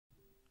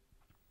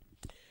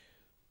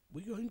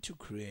We're going to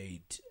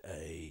create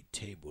a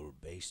table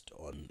based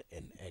on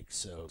an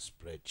Excel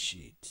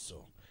spreadsheet.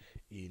 So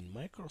in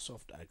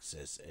Microsoft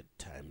Access, at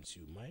times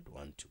you might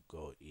want to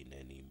go in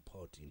and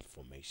import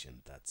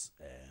information that's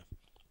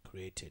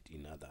created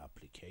in other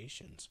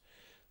applications.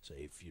 So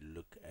if you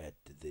look at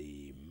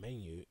the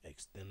menu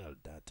external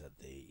data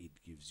there, it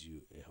gives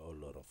you a whole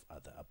lot of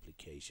other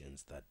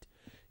applications that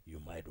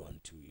you might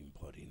want to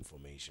import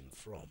information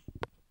from.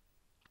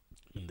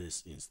 In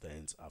this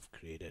instance, I've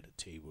created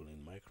a table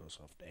in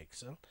Microsoft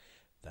Excel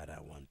that I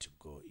want to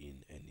go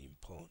in and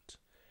import.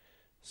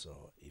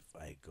 So if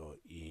I go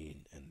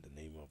in and the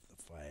name of the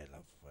file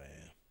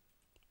I've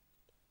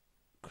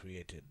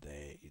created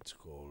there, it's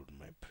called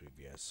my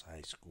previous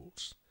high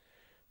schools.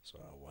 So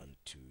I want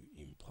to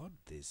import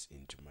this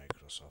into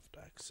Microsoft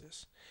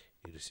Access.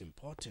 It is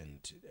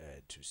important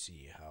to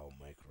see how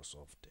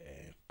Microsoft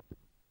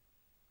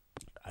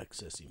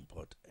Access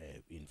import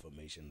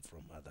information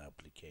from other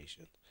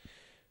applications.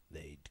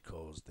 They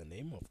calls the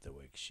name of the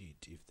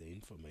worksheet. If the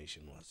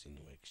information was in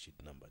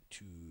worksheet number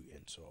 2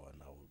 and so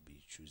on, I will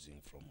be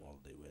choosing from all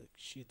the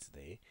worksheets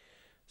there.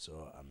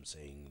 So I'm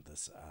saying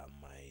this are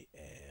my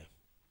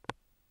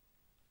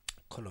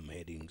column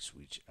headings,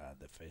 which are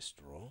the first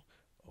row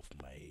of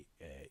my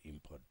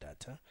import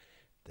data.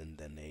 Then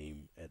the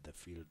name, the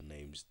field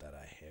names that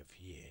I have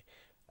here,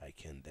 I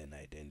can then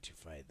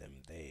identify them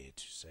there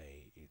to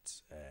say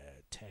it's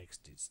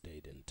text, it's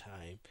date and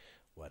time,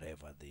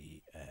 whatever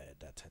the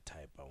data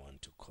type I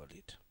want to call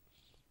it.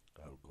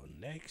 I'll go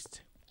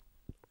next,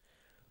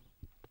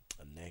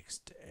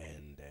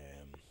 and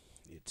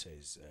it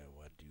says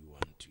what do you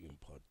want to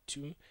import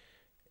to.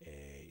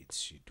 It's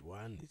sheet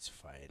 1, it's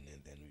fine,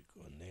 and then we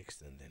go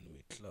next, and then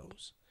we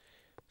close.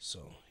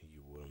 So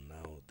you will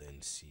now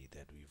then see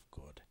that we've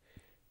got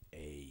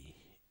a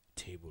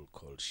table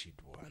called sheet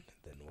 1.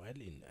 Then while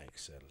in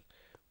Excel,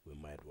 we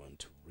might want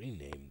to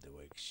rename the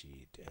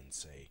worksheet and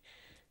say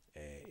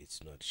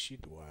it's not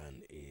sheet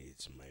 1,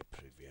 it's my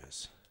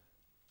previous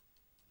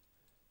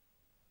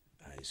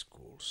high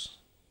schools.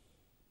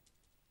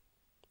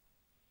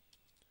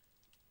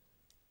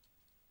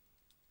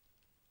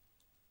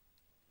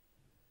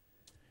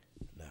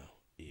 Now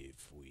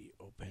if we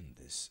open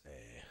this,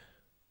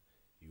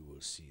 you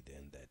will see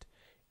then that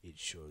it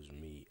shows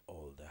me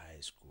all the high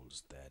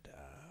schools that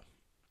are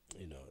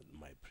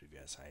my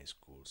previous high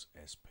schools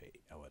as per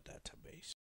our database.